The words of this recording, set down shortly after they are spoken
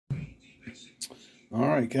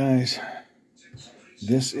Alright guys,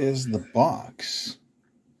 this is the box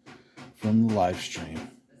from the live stream.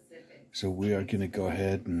 So we are going to go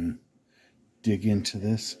ahead and dig into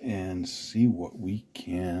this and see what we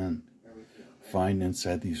can find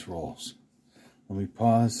inside these rolls. Let me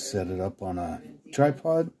pause, set it up on a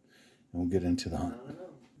tripod, and we'll get into the hunt.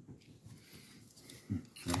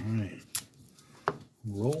 Alright,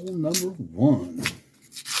 roll number 1.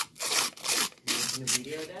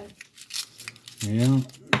 Yeah.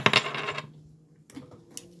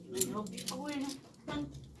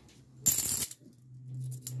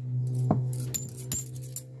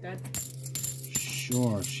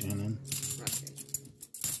 Sure, Shannon.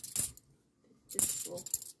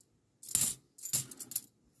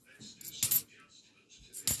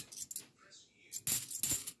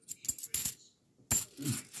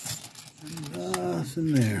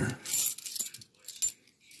 Nothing there.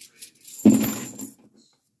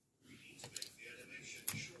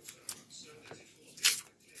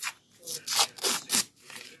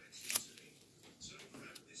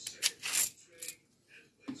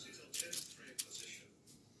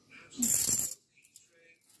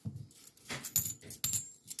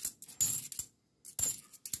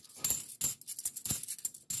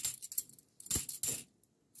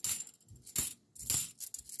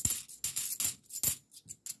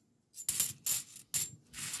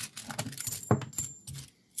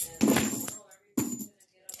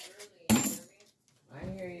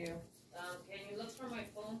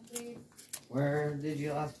 Where did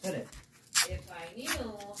you last put it? If I knew, I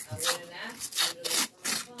wouldn't ask you to look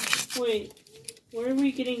for my phone. Wait, why are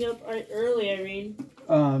we getting up early, Irene?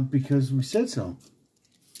 Because we said so.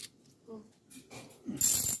 Oh.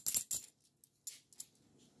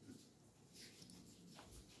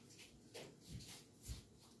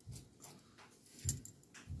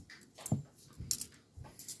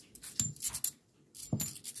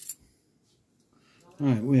 All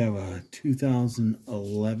right, we have a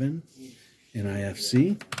 2011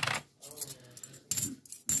 NIFC.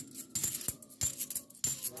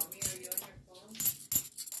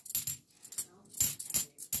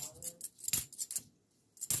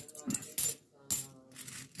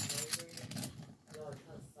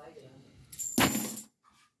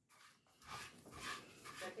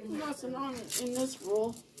 Nothing on in this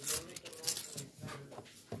roll.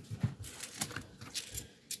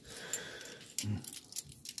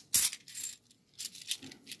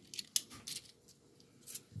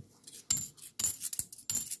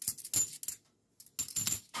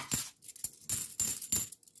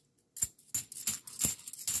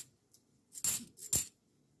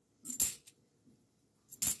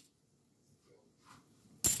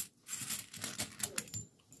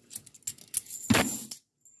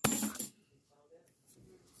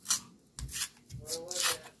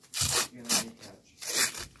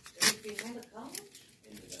 Behind the couch?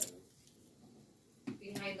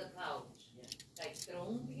 Yeah. Like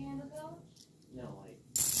thrown behind the couch? No, like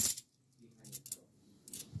behind the couch.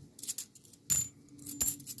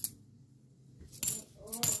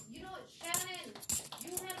 Oh, you know what, Shannon?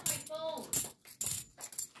 You had my phone.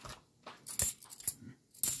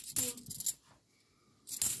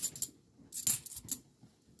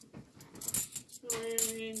 Sorry,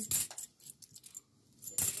 Irene.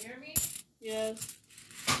 Did you hear me? Yes.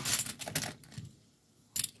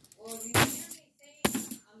 Well, you hear me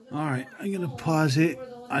saying, All right, I'm gonna pause it.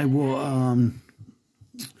 I will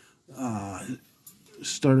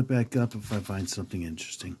start it back up if I find something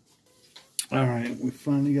interesting. All right, we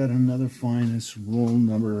finally got another find. It's roll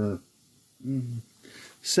number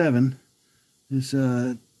 7. It's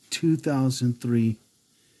a 2003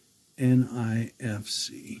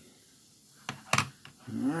 NIFC. All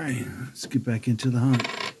right, let's get back into the hunt.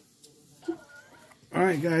 All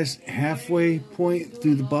right, guys, halfway point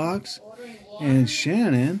through the box, and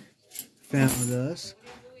Shannon found us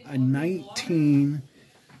a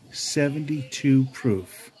 1972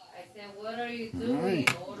 proof. I said, what are you doing? All right,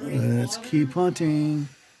 let's keep hunting.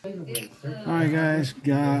 All right, guys,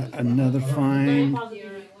 got another find.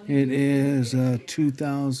 It is a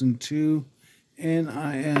 2002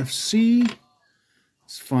 NIFC.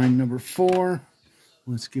 It's find number 4.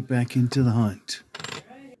 Let's get back into the hunt.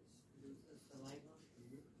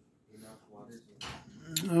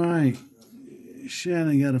 All right,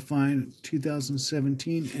 Shannon got a find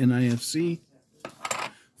 2017 NIFC.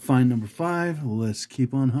 Find number 5. Let's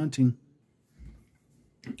keep on hunting.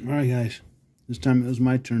 All right, guys. This time it was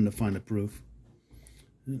my turn to find a proof.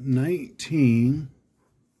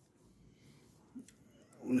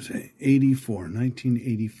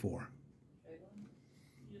 1984.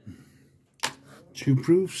 2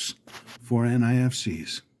 proofs, 4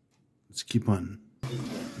 NIFCs. Let's keep hunting.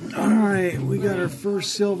 All right, we got our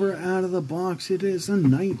first silver out of the box. It is a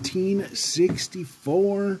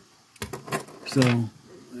 1964. So,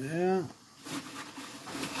 yeah.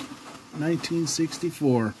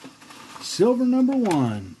 1964. Silver number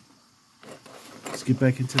 1. Let's get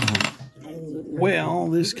back into the hunt. Well,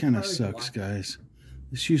 this kind of sucks, guys.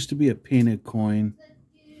 This used to be a painted coin,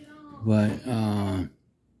 but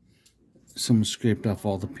someone scraped off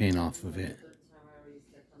all the paint off of it.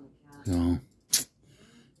 So,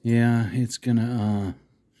 yeah, it's gonna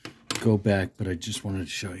go back, but I just wanted to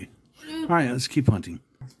show you. All right, let's keep hunting.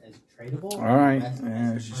 All right,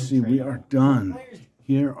 as you see, we are done.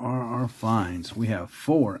 Here are our finds. We have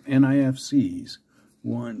 4 NIFCs.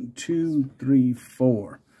 1, 2, 3,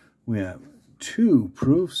 4. We have 2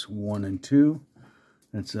 proofs, 1 and 2.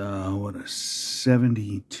 That's what, a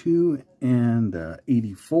 72 and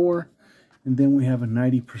 84. And then we have a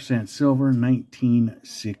 90% silver,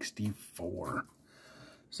 1964.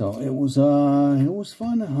 So it was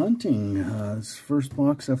fun hunting. It's the first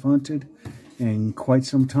box I've hunted in quite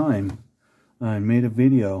some time. I made a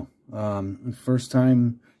video. First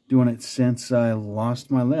time doing it since I lost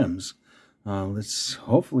my limbs. Let's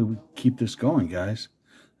hopefully we keep this going, guys.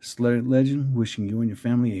 Sled Legend, wishing you and your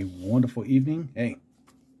family a wonderful evening. Hey,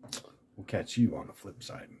 we'll catch you on the flip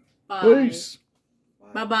side. Bye. Peace.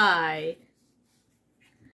 Bye-bye.